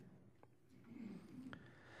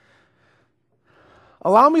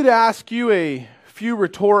Allow me to ask you a few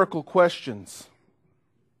rhetorical questions.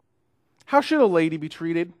 How should a lady be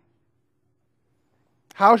treated?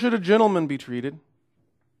 How should a gentleman be treated?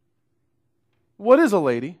 What is a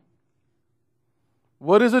lady?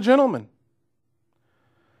 What is a gentleman?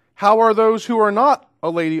 How are those who are not a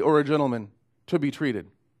lady or a gentleman to be treated?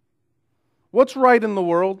 What's right in the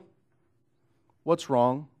world? What's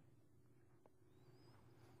wrong?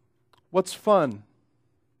 What's fun?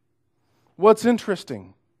 What's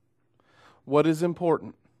interesting? What is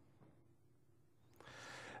important?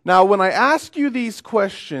 Now, when I ask you these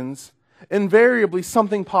questions, invariably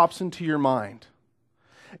something pops into your mind.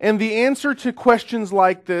 And the answer to questions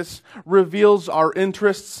like this reveals our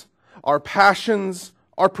interests, our passions,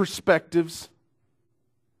 our perspectives.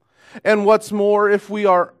 And what's more, if we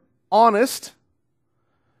are honest,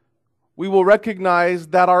 we will recognize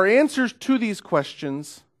that our answers to these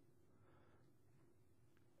questions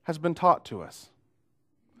has been taught to us.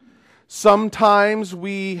 Sometimes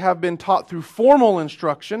we have been taught through formal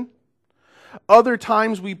instruction. Other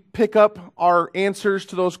times we pick up our answers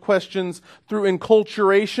to those questions through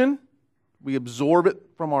enculturation. We absorb it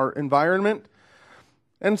from our environment.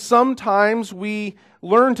 And sometimes we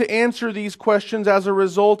learn to answer these questions as a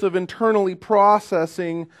result of internally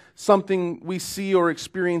processing something we see or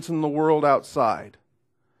experience in the world outside.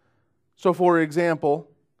 So, for example,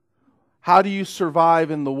 how do you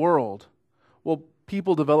survive in the world? Well,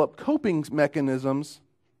 people develop coping mechanisms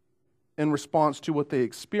in response to what they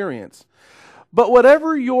experience. But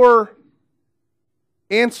whatever your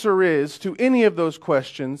answer is to any of those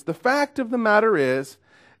questions, the fact of the matter is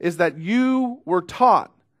that you were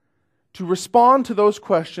taught to respond to those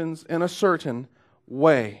questions in a certain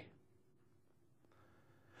way.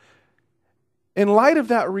 In light of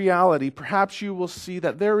that reality, perhaps you will see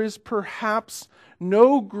that there is perhaps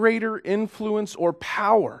no greater influence or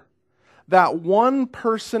power that one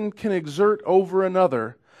person can exert over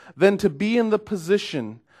another than to be in the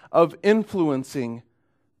position of influencing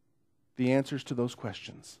the answers to those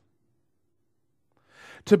questions.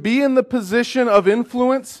 To be in the position of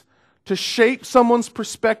influence, to shape someone's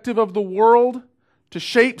perspective of the world, to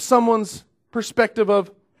shape someone's perspective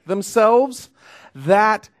of themselves,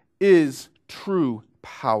 that is true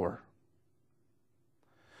power.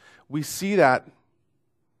 We see that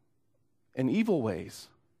in evil ways,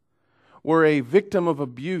 where a victim of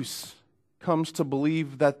abuse comes to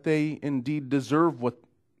believe that they indeed deserve what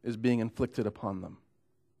is being inflicted upon them.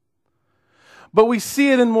 But we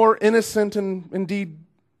see it in more innocent and indeed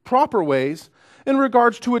proper ways in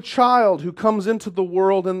regards to a child who comes into the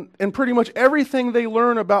world and pretty much everything they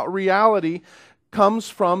learn about reality comes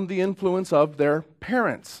from the influence of their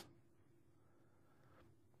parents.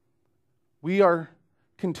 We are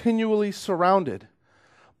continually surrounded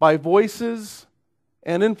by voices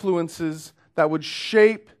and influences that would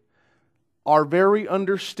shape our very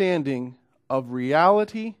understanding of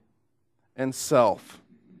reality and self.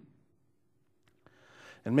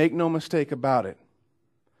 And make no mistake about it,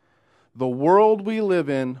 the world we live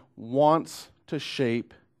in wants to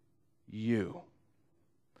shape you.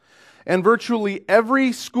 And virtually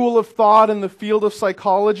every school of thought in the field of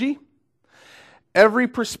psychology, every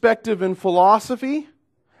perspective in philosophy,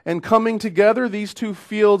 and coming together, these two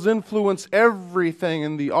fields influence everything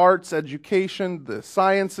in the arts, education, the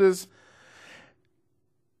sciences.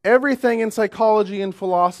 Everything in psychology and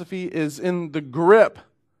philosophy is in the grip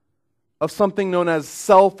of something known as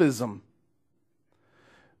selfism.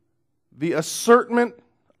 The assertment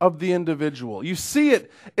of the individual. You see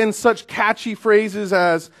it in such catchy phrases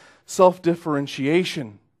as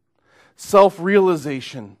self-differentiation,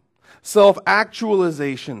 self-realization,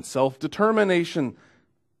 self-actualization, self-determination,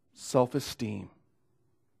 self-esteem.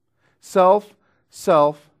 Self,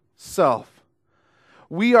 self, self.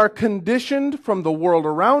 We are conditioned from the world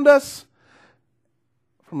around us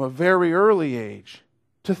from a very early age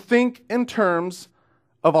to think in terms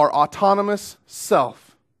of our autonomous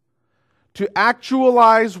self, to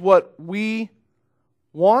actualize what we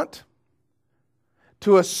want,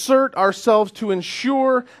 to assert ourselves to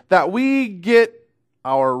ensure that we get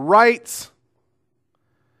our rights,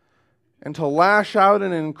 and to lash out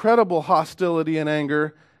in incredible hostility and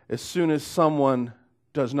anger as soon as someone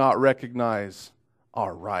does not recognize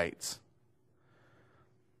our rights.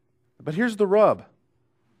 But here's the rub.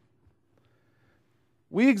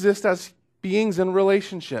 We exist as beings in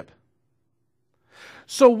relationship.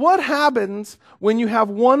 So what happens when you have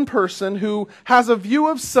one person who has a view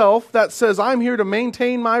of self that says, I'm here to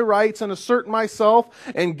maintain my rights and assert myself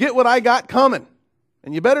and get what I got coming?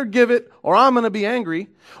 And you better give it or I'm going to be angry.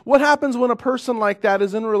 What happens when a person like that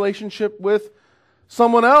is in a relationship with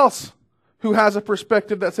someone else who has a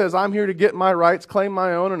perspective that says, I'm here to get my rights, claim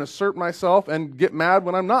my own, and assert myself, and get mad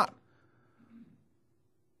when I'm not?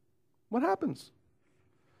 What happens?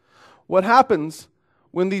 What happens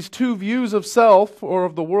when these two views of self or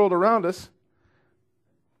of the world around us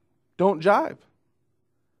don't jive?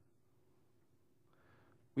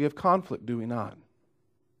 We have conflict, do we not?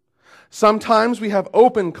 Sometimes we have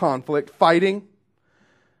open conflict, fighting,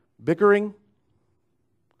 bickering.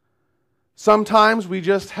 Sometimes we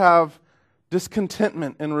just have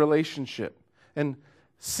discontentment in relationship and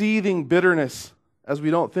seething bitterness as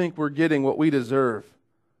we don't think we're getting what we deserve.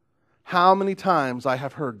 How many times I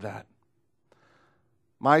have heard that?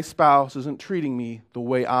 My spouse isn't treating me the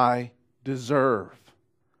way I deserve.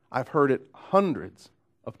 I've heard it hundreds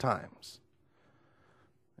of times.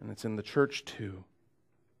 And it's in the church too.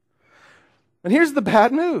 And here's the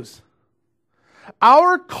bad news.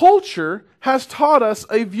 Our culture has taught us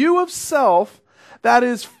a view of self that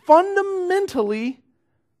is fundamentally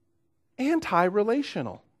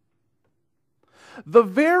anti-relational. The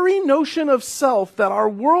very notion of self that our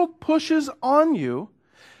world pushes on you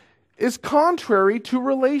is contrary to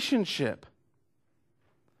relationship.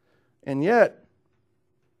 And yet,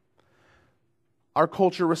 our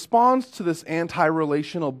culture responds to this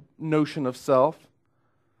anti-relational notion of self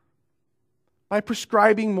by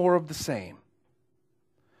prescribing more of the same.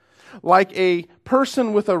 Like a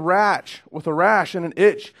person with a rash and an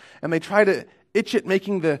itch, and they try to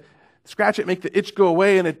scratch it, make the itch go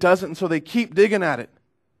away, and it doesn't, and so they keep digging at it.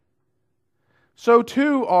 So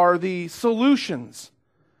too are the solutions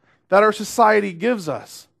that our society gives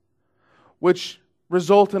us, which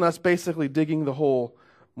result in us basically digging the hole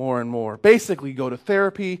more and more. Basically, go to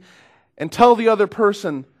therapy and tell the other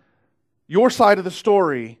person your side of the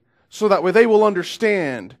story so that way they will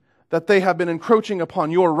understand that they have been encroaching upon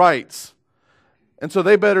your rights. And so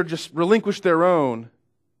they better just relinquish their own.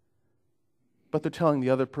 But they're telling the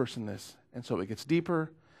other person this. And so it gets deeper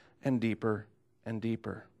and deeper and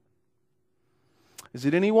deeper. Is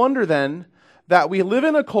it any wonder then that we live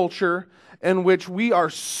in a culture in which we are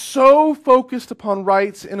so focused upon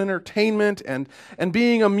rights and entertainment and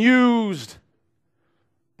being amused,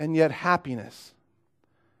 and yet happiness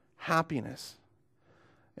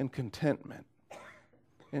and contentment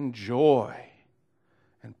and joy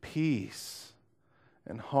and peace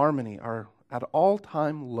and harmony are at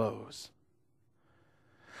all-time lows?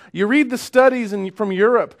 You read the studies from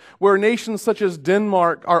Europe where nations such as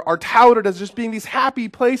Denmark are touted as just being these happy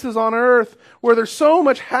places on earth where they're so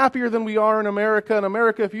much happier than we are in America. In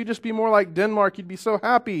America, if you just be more like Denmark, you'd be so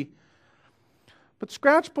happy. But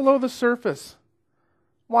scratch below the surface.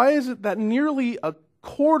 Why is it that nearly a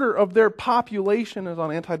quarter of their population is on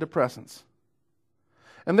antidepressants?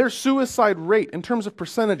 And their suicide rate, in terms of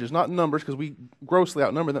percentages, not numbers because we grossly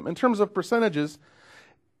outnumber them, in terms of percentages,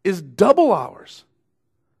 is double ours.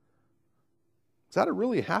 Is that a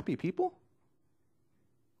really happy people?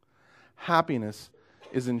 Happiness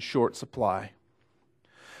is in short supply.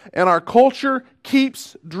 And our culture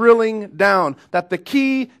keeps drilling down that the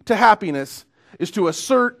key to happiness is to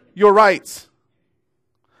assert your rights.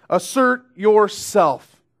 Assert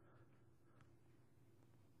yourself.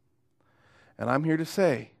 And I'm here to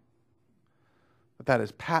say that that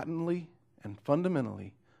is patently and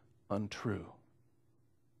fundamentally untrue.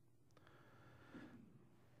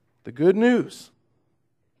 The good news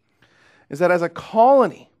is that as a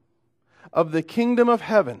colony of the kingdom of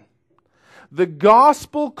heaven, the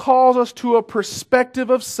gospel calls us to a perspective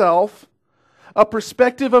of self, a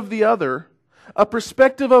perspective of the other, a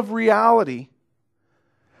perspective of reality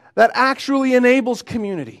that actually enables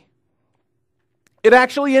community. It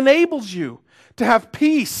actually enables you to have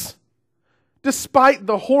peace despite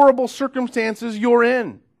the horrible circumstances you're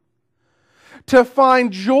in, to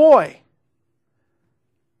find joy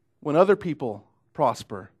when other people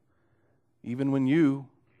prosper, even when you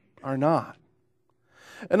are not.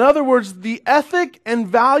 In other words, the ethic and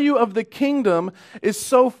value of the kingdom is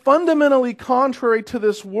so fundamentally contrary to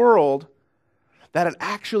this world that it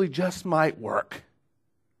actually just might work.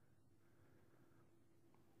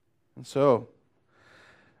 And so,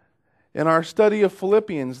 in our study of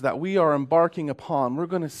Philippians that we are embarking upon, we're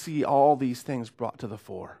going to see all these things brought to the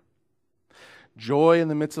fore. Joy in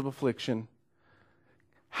the midst of affliction,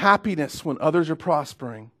 happiness when others are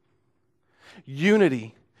prospering,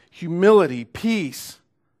 unity, humility, peace,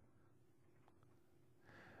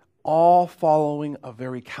 all following a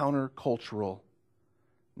very countercultural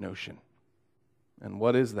notion. And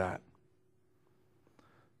what is that?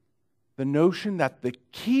 The notion that the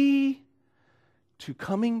key to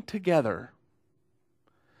coming together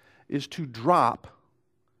is to drop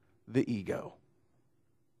the ego.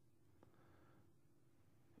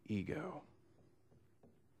 Ego.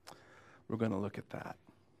 we're going to look at that.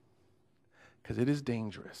 Because it is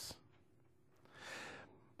dangerous.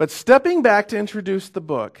 But stepping back to introduce the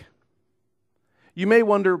book, you may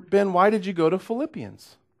wonder, Ben, why did you go to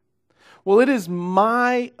Philippians? Well, it is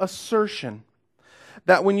my assertion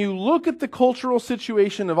that when you look at the cultural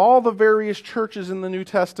situation of all the various churches in the New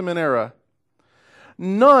Testament era,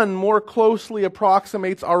 none more closely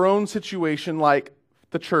approximates our own situation like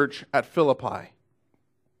the church at Philippi.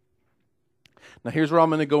 Now here's where I'm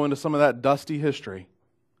going to go into some of that dusty history.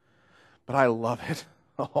 But I love it.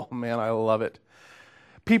 Oh man, I love it.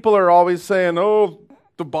 People are always saying, oh,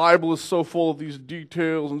 the Bible is so full of these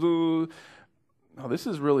details. No, this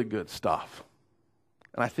is really good stuff.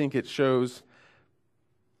 And I think it shows.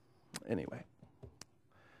 Anyway,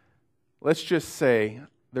 let's just say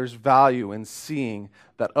there's value in seeing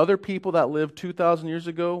that other people that lived 2,000 years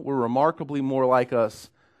ago were remarkably more like us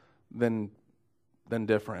than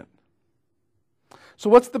different. So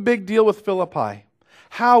what's the big deal with Philippi?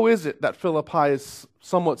 How is it that Philippi is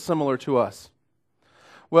somewhat similar to us?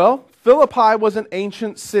 Well, Philippi was an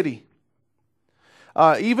ancient city.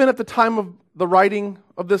 Even at the time of the writing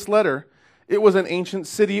of this letter, it was an ancient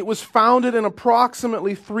city. It was founded in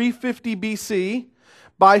approximately 350 BC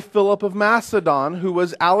by Philip of Macedon, who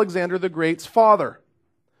was Alexander the Great's father.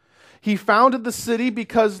 He founded the city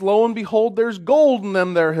because, lo and behold, there's gold in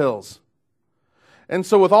them there hills. And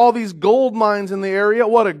so with all these gold mines in the area,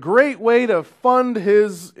 what a great way to fund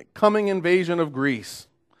his coming invasion of Greece.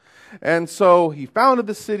 And so he founded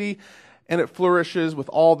the city, and it flourishes with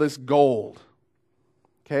all this gold.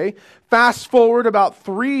 Okay? Fast forward about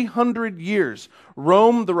 300 years.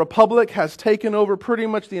 Rome, the Republic, has taken over pretty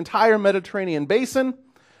much the entire Mediterranean basin,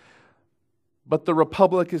 but the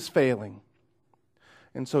Republic is failing.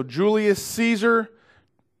 And so Julius Caesar,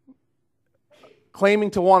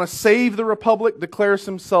 claiming to want to save the Republic, declares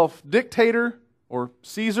himself dictator or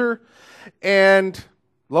Caesar, and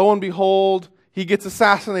lo and behold, he gets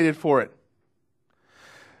assassinated for it.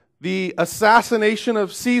 The assassination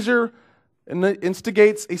of Caesar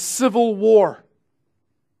instigates a civil war,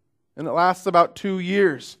 and it lasts about 2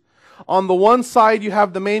 years. On the one side, you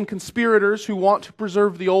have the main conspirators who want to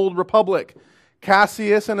preserve the old Republic,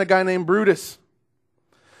 Cassius and a guy named Brutus.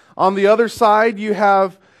 On the other side, you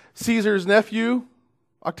have Caesar's nephew,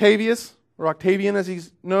 Octavius, or Octavian as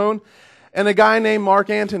he's known, and a guy named Mark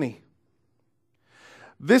Antony.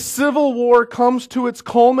 This civil war comes to its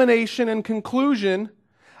culmination and conclusion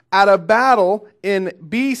at a battle in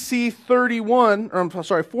BC 41,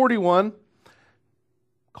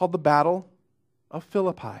 called the Battle of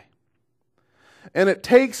Philippi. And it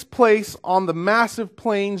takes place on the massive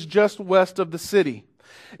plains just west of the city.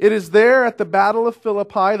 It is there at the Battle of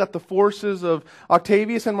Philippi that the forces of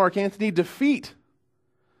Octavius and Mark Antony defeat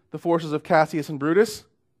the forces of Cassius and Brutus.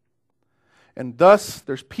 And thus,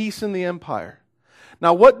 there's peace in the empire.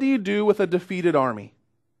 Now, what do you do with a defeated army?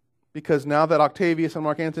 Because now that Octavius and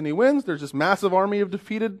Mark Antony wins, there's this massive army of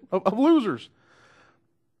losers.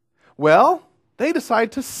 Well, they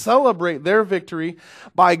decide to celebrate their victory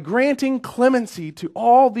by granting clemency to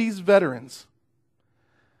all these veterans.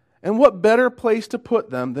 And what better place to put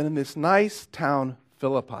them than in this nice town,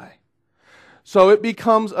 Philippi? So it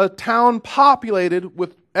becomes a town populated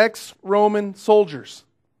with ex-Roman soldiers.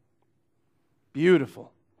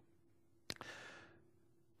 Beautiful.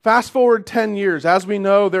 Fast forward 10 years. As we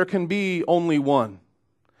know, there can be only one.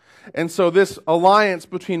 And so this alliance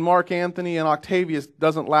between Mark Antony and Octavius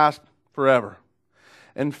doesn't last forever.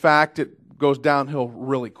 In fact, it goes downhill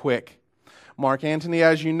really quick. Mark Antony,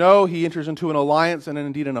 as you know, he enters into an alliance and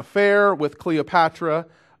indeed an affair with Cleopatra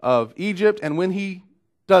of Egypt. And when he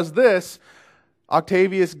does this,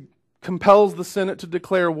 Octavius compels the Senate to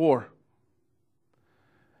declare war.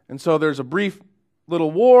 And so there's a brief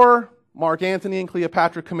little war. Mark Antony and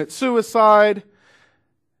Cleopatra commit suicide.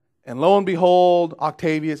 And lo and behold,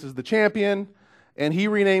 Octavius is the champion. And he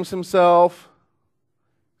renames himself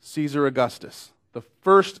Caesar Augustus, the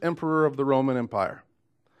first emperor of the Roman Empire.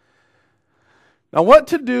 Now, what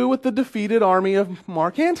to do with the defeated army of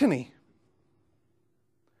Mark Antony?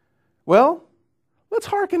 Well, let's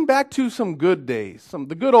hearken back to some good days,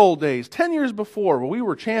 the good old days, 10 years before, where we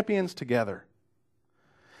were champions together.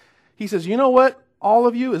 He says, you know what, all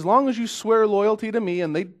of you, as long as you swear loyalty to me,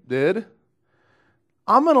 and they did,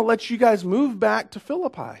 I'm going to let you guys move back to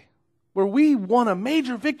Philippi, where we won a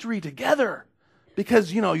major victory together,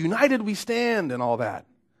 because, united we stand and all that.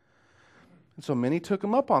 And so many took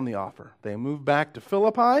him up on the offer. They moved back to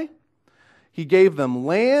Philippi. He gave them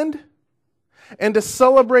land. And to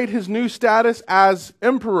celebrate his new status as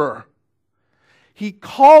emperor, he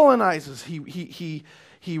colonizes, he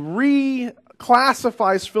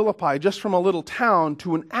classifies Philippi just from a little town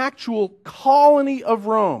to an actual colony of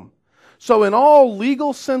Rome. So in all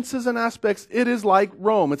legal senses and aspects, it is like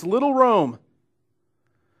Rome. It's little Rome.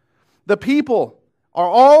 The people are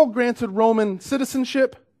all granted Roman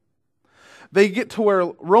citizenship. They get to wear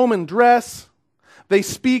Roman dress. They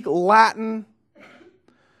speak Latin.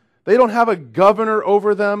 They don't have a governor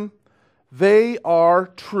over them. They are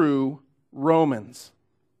true Romans.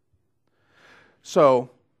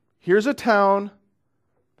 So, here's a town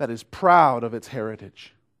that is proud of its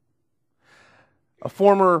heritage. A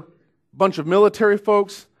former bunch of military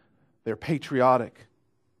folks, they're patriotic.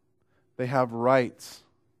 They have rights.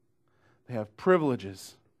 They have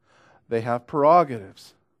privileges. They have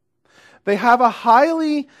prerogatives. They have a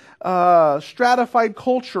highly stratified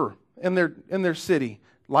culture in their city,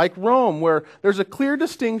 like Rome, where there's a clear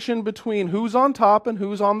distinction between who's on top and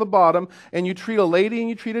who's on the bottom, and you treat a lady and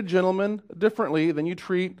you treat a gentleman differently than you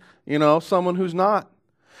treat, someone who's not.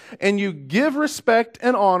 And you give respect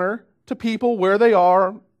and honor to people where they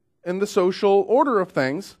are in the social order of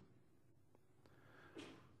things.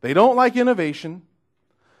 They don't like innovation.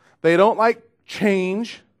 They don't like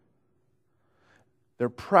change. They're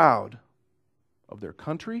proud of their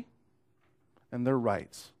country and their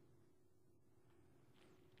rights.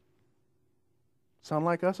 Sound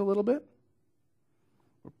like us a little bit?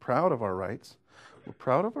 We're proud of our rights. We're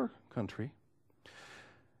proud of our country.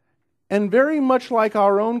 And very much like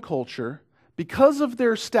our own culture, because of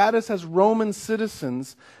their status as Roman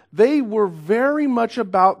citizens, they were very much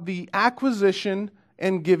about the acquisition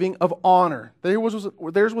and giving of honor.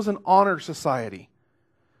 Theirs was an honor society.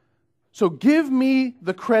 So give me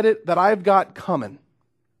the credit that I've got coming,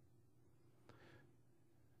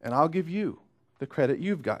 and I'll give you the credit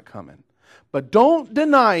you've got coming. But don't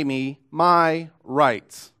deny me my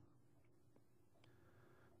rights.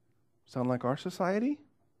 Sound like our society?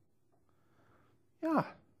 Yeah.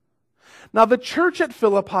 Now, the church at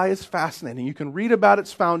Philippi is fascinating. You can read about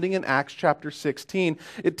its founding in Acts chapter 16.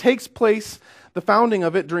 It takes place, the founding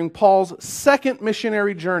of it, during Paul's second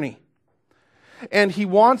missionary journey. And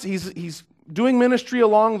he's doing ministry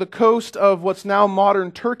along the coast of what's now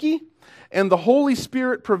modern Turkey. And the Holy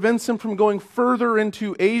Spirit prevents him from going further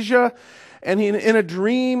into Asia. And in a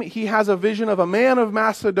dream, he has a vision of a man of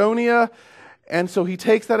Macedonia. And so he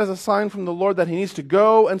takes that as a sign from the Lord that he needs to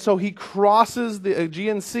go. And so he crosses the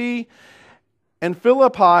Aegean Sea. And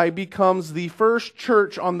Philippi becomes the first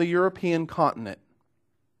church on the European continent.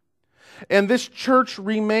 And this church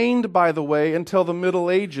remained, by the way, until the Middle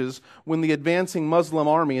Ages, when the advancing Muslim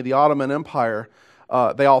army, the Ottoman Empire,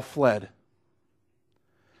 they all fled.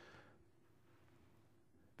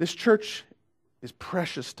 This church is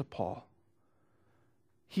precious to Paul.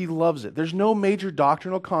 He loves it. There's no major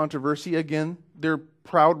doctrinal controversy. Again, they're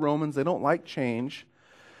proud Romans. They don't like change.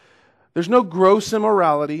 There's no gross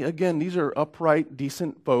immorality. Again, these are upright,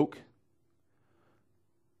 decent folk.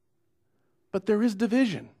 But there is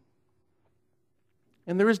division.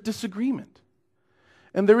 And there is disagreement.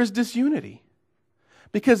 And there is disunity.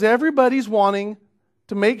 Because everybody's wanting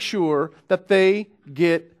to make sure that they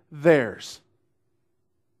get theirs.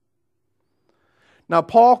 Now,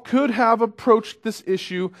 Paul could have approached this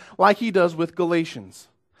issue like he does with Galatians.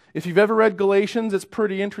 If you've ever read Galatians, it's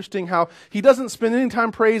pretty interesting how he doesn't spend any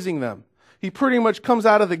time praising them. He pretty much comes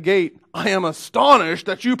out of the gate, I am astonished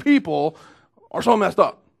that you people are so messed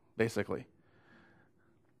up, basically.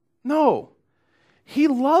 No, he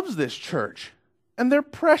loves this church, and they're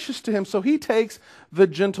precious to him, so he takes the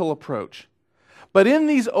gentle approach. But in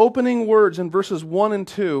these opening words in verses 1 and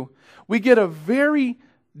 2, we get a very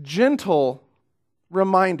gentle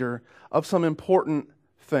reminder of some important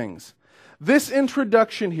things. This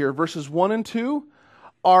introduction here, verses 1 and 2,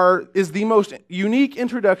 is the most unique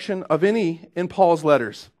introduction of any in Paul's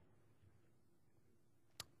letters.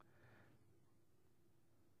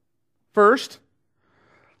 First,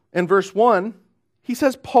 in verse 1, he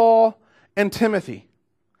says, Paul and Timothy,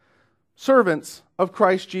 servants of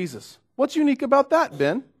Christ Jesus. What's unique about that,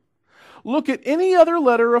 Ben? Look at any other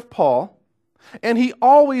letter of Paul, and he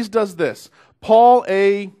always does this. Paul,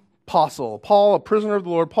 a apostle, Paul, a prisoner of the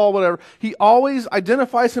Lord, Paul, whatever. He always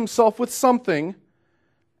identifies himself with something,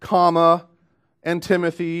 comma, and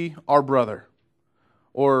Timothy, our brother,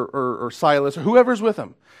 or Silas, or whoever's with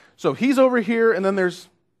him. So he's over here, and then there's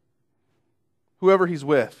whoever he's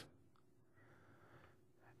with.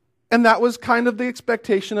 And that was kind of the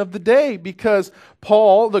expectation of the day, because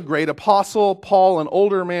Paul, the great apostle, Paul, an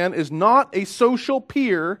older man, is not a social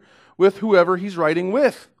peer with whoever he's writing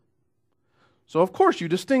with. So of course you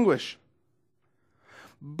distinguish.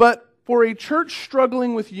 But for a church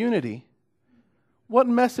struggling with unity, what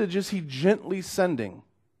message is he gently sending?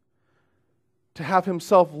 to have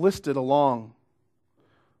himself listed along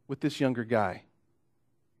with this younger guy.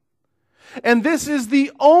 And this is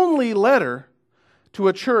the only letter to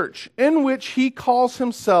a church in which he calls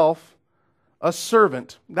himself a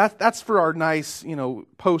servant. That's for our nice,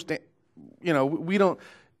 post, we don't,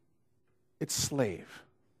 it's slave.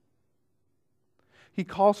 He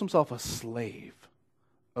calls himself a slave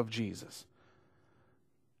of Jesus.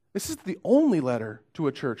 This is the only letter to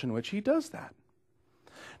a church in which he does that.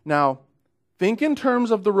 Now, think in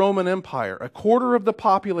terms of the Roman Empire. 1/4 of the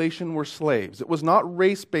population were slaves. It was not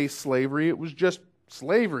race-based slavery. It was just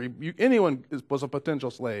slavery. Anyone was a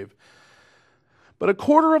potential slave. But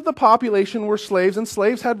 1/4 of the population were slaves, and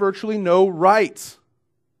slaves had virtually no rights.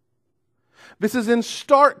 This is in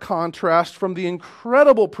stark contrast from the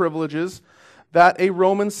incredible privileges that a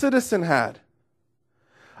Roman citizen had.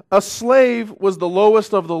 A slave was the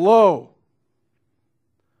lowest of the low.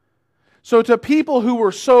 So to people who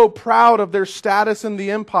were so proud of their status in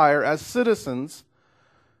the empire as citizens,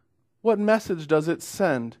 what message does it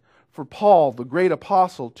send for Paul, the great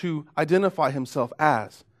apostle, to identify himself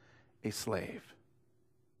as a slave?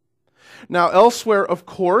 Now, elsewhere, of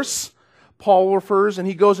course, Paul refers and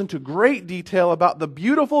he goes into great detail about the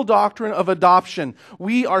beautiful doctrine of adoption.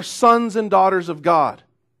 We are sons and daughters of God.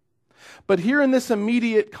 But here in this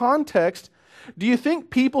immediate context, do you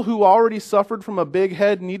think people who already suffered from a big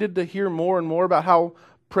head needed to hear more and more about how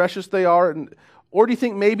precious they are? Or do you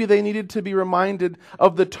think maybe they needed to be reminded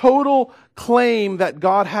of the total claim that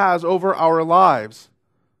God has over our lives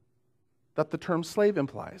that the term slave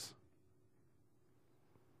implies?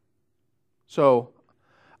 So,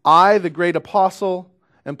 I, the great apostle,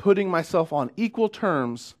 am putting myself on equal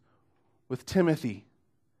terms with Timothy,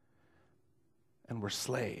 and we're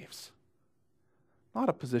slaves. Not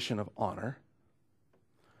a position of honor.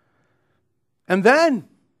 And then,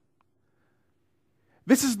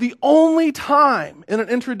 this is the only time in an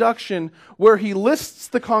introduction where he lists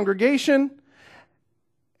the congregation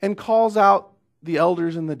and calls out the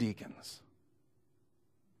elders and the deacons.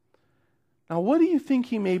 Now, what do you think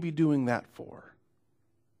he may be doing that for?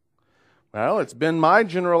 Well, it's been my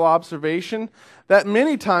general observation that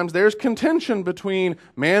many times there's contention between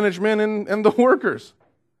management and the workers.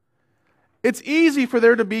 It's easy for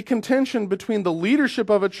there to be contention between the leadership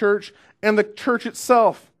of a church and the church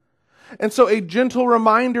itself. And so a gentle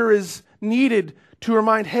reminder is needed to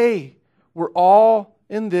remind, hey, we're all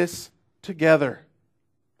in this together.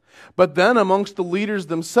 But then amongst the leaders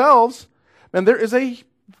themselves, and there is a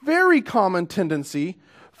very common tendency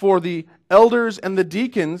for the elders and the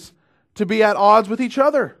deacons to be at odds with each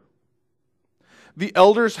other. The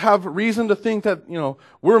elders have reason to think that,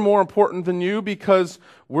 we're more important than you because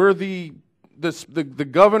we're the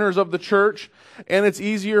governors of the church, and it's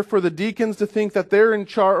easier for the deacons to think that they're in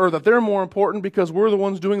charge or that they're more important because we're the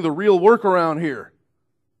ones doing the real work around here.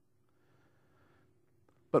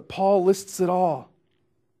 But Paul lists it all,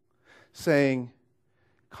 saying,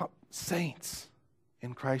 saints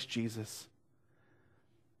in Christ Jesus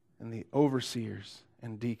and the overseers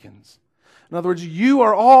and deacons. In other words, you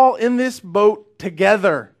are all in this boat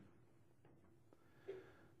together.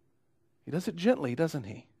 He does it gently, doesn't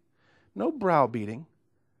he? No browbeating.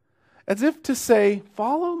 As if to say,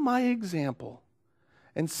 follow my example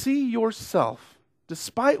and see yourself,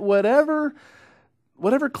 despite whatever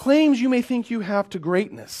claims you may think you have to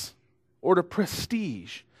greatness or to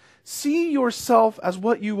prestige, see yourself as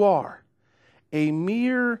what you are, a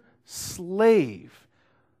mere slave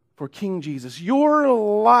for King Jesus. Your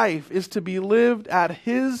life is to be lived at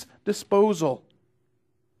His disposal.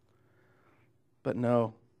 But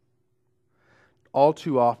no, all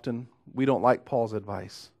too often, we don't like Paul's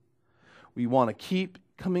advice. We want to keep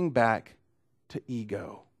coming back to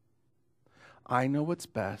ego. I know what's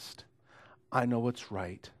best. I know what's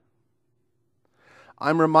right.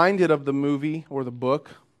 I'm reminded of the movie or the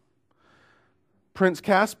book, Prince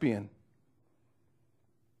Caspian.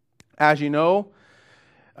 As you know,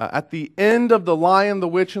 at the end of The Lion, the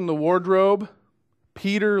Witch, and the Wardrobe,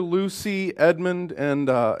 Peter, Lucy, Edmund,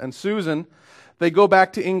 and Susan, they go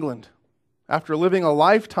back to England after living a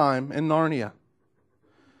lifetime in Narnia.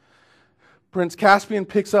 Prince Caspian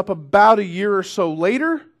picks up about a year or so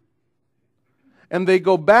later, and they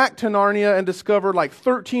go back to Narnia and discover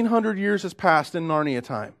 1,300 years has passed in Narnia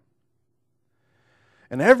time.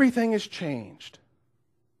 And everything has changed.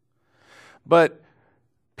 But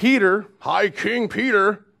Peter, High King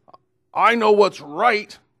Peter, I know what's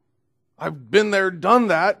right. I've been there, done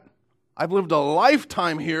that. I've lived a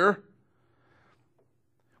lifetime here.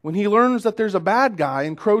 When he learns that there's a bad guy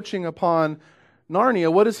encroaching upon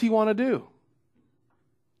Narnia, what does he want to do?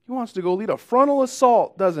 He wants to go lead a frontal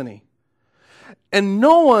assault, doesn't he? And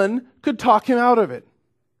no one could talk him out of it.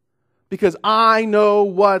 Because I know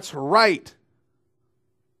what's right.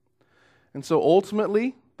 And so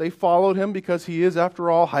ultimately, they followed him because he is, after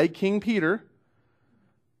all, High King Peter.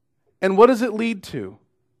 And what does it lead to?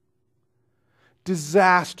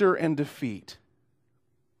 Disaster and defeat.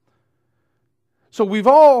 So we've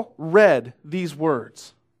all read these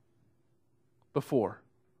words before.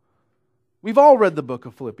 We've all read the book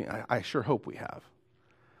of Philippians. I sure hope we have.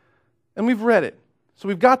 And we've read it. So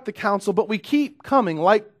we've got the counsel, but we keep coming,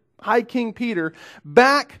 like High King Peter,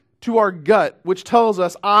 back to our gut, which tells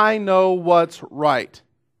us, I know what's right.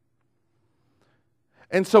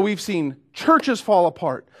 And so we've seen churches fall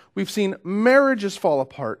apart. We've seen marriages fall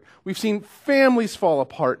apart. We've seen families fall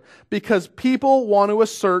apart because people want to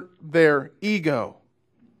assert their ego.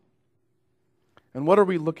 And what are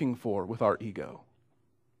we looking for with our ego?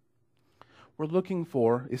 We're looking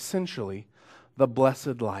for, essentially, the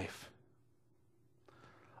blessed life.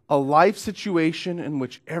 A life situation in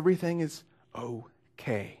which everything is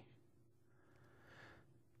okay.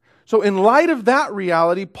 So in light of that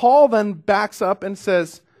reality, Paul then backs up and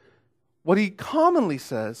says what he commonly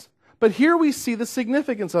says, but here we see the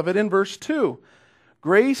significance of it in verse 2.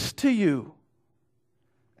 Grace to you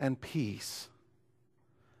and peace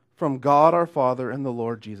from God our Father and the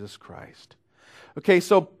Lord Jesus Christ. Okay,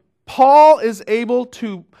 so Paul is able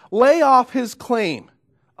to lay off his claim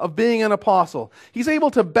of being an apostle. He's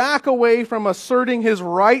able to back away from asserting his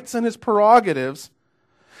rights and his prerogatives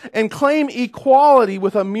and claim equality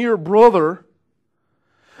with a mere brother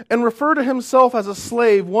and refer to himself as a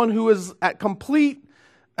slave, one who is at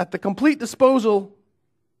the complete disposal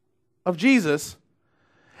of Jesus,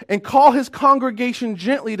 and call his congregation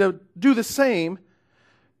gently to do the same,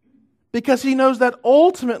 because he knows that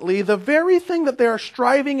ultimately the very thing that they are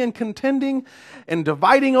striving and contending and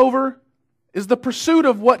dividing over is the pursuit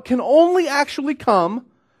of what can only actually come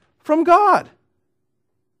from God.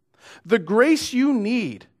 The grace you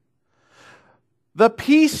need, the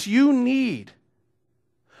peace you need,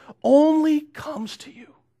 only comes to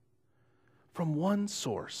you from one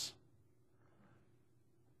source: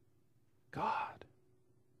 God.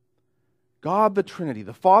 God the Trinity,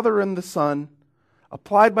 the Father and the Son,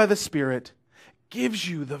 applied by the Spirit, gives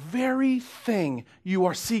you the very thing you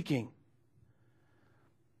are seeking.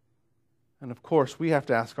 And of course, we have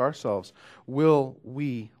to ask ourselves, will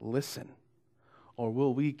we listen? Or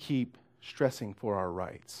will we keep stressing for our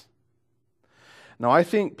rights? Now, I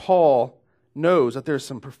think Paul knows that there's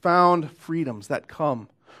some profound freedoms that come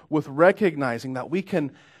with recognizing that we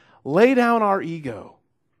can lay down our ego.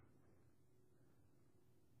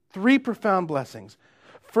 3 profound blessings.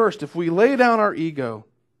 First, if we lay down our ego,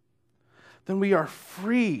 then we are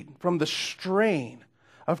freed from the strain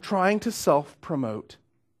of trying to self-promote.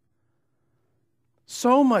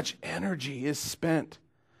 So much energy is spent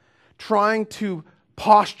trying to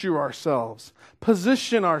posture ourselves,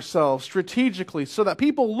 position ourselves strategically so that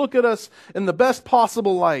people look at us in the best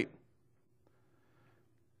possible light.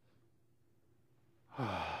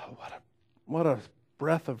 What a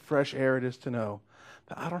breath of fresh air it is to know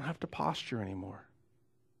that I don't have to posture anymore.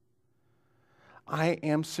 I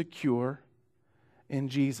am secure in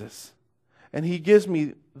Jesus, and He gives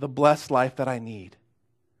me the blessed life that I need.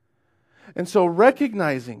 And so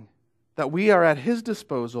recognizing that we are at His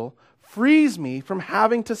disposal frees me from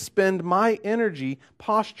having to spend my energy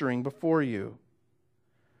posturing before you.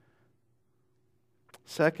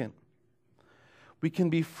 Second, we can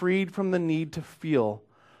be freed from the need to feel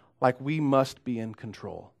like we must be in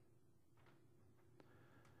control.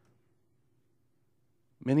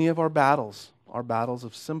 Many of our battles are battles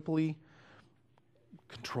of simply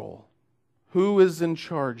control. Who is in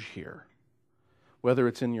charge here? Whether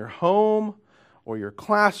it's in your home or your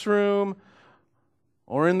classroom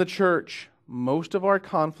or in the church, most of our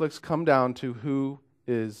conflicts come down to who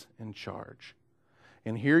is in charge.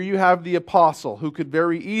 And here you have the apostle who could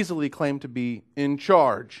very easily claim to be in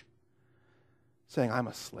charge, saying, I'm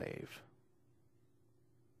a slave.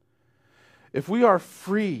 If we are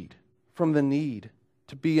freed from the need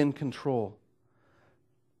to be in control,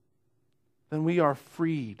 then we are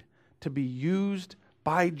freed to be used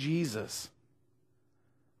by Jesus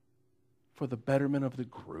for the betterment of the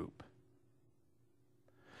group.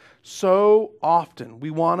 So often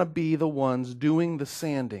we want to be the ones doing the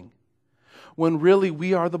sanding, when really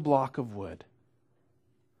we are the block of wood.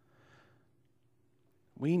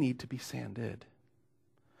 We need to be sanded.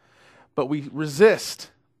 But we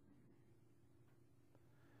resist.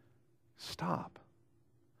 Stop.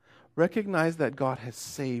 Recognize that God has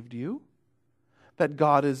saved you, that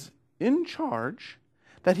God is in charge,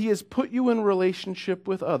 that He has put you in relationship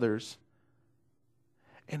with others.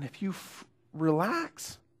 And if you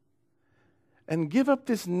relax and give up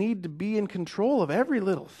this need to be in control of every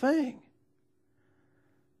little thing,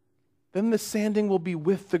 then the sanding will be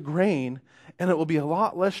with the grain and it will be a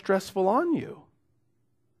lot less stressful on you.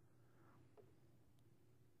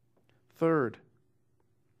 Third,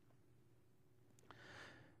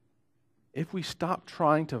 if we stop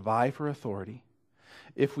trying to vie for authority,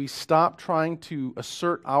 if we stop trying to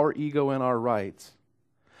assert our ego and our rights,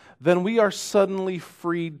 then we are suddenly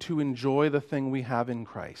freed to enjoy the thing we have in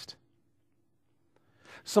Christ.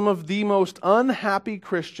 Some of the most unhappy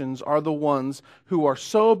Christians are the ones who are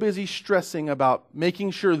so busy stressing about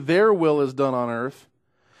making sure their will is done on earth,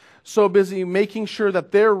 so busy making sure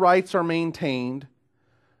that their rights are maintained,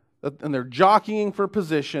 and they're jockeying for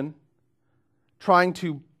position, trying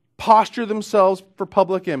to posture themselves for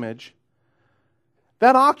public image.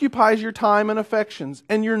 That occupies your time and affections,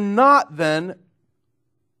 and you're not then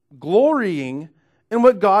glorying in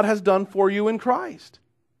what God has done for you in Christ.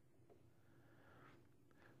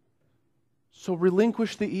 So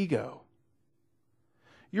relinquish the ego.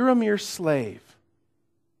 You're a mere slave.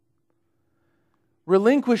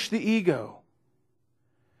 Relinquish the ego.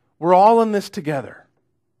 We're all in this together.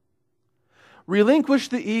 Relinquish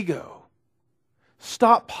the ego.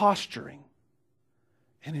 Stop posturing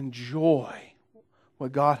and enjoy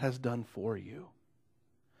what God has done for you.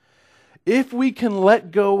 If we can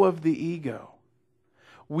let go of the ego,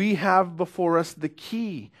 we have before us the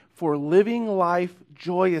key for living life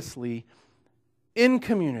joyously in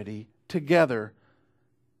community together.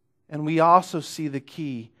 And we also see the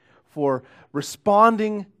key for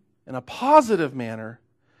responding in a positive manner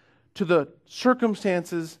to the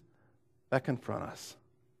circumstances that confront us.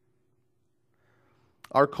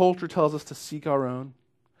 Our culture tells us to seek our own,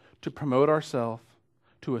 to promote ourselves,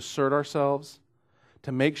 to assert ourselves,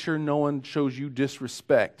 to make sure no one shows you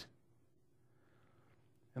disrespect.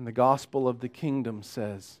 And the gospel of the kingdom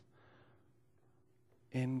says,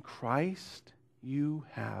 in Christ you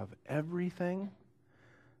have everything,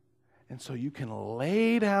 and so you can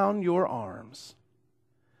lay down your arms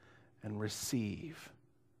and receive.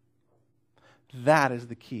 That is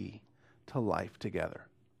the key to life together.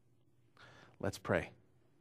 Let's pray.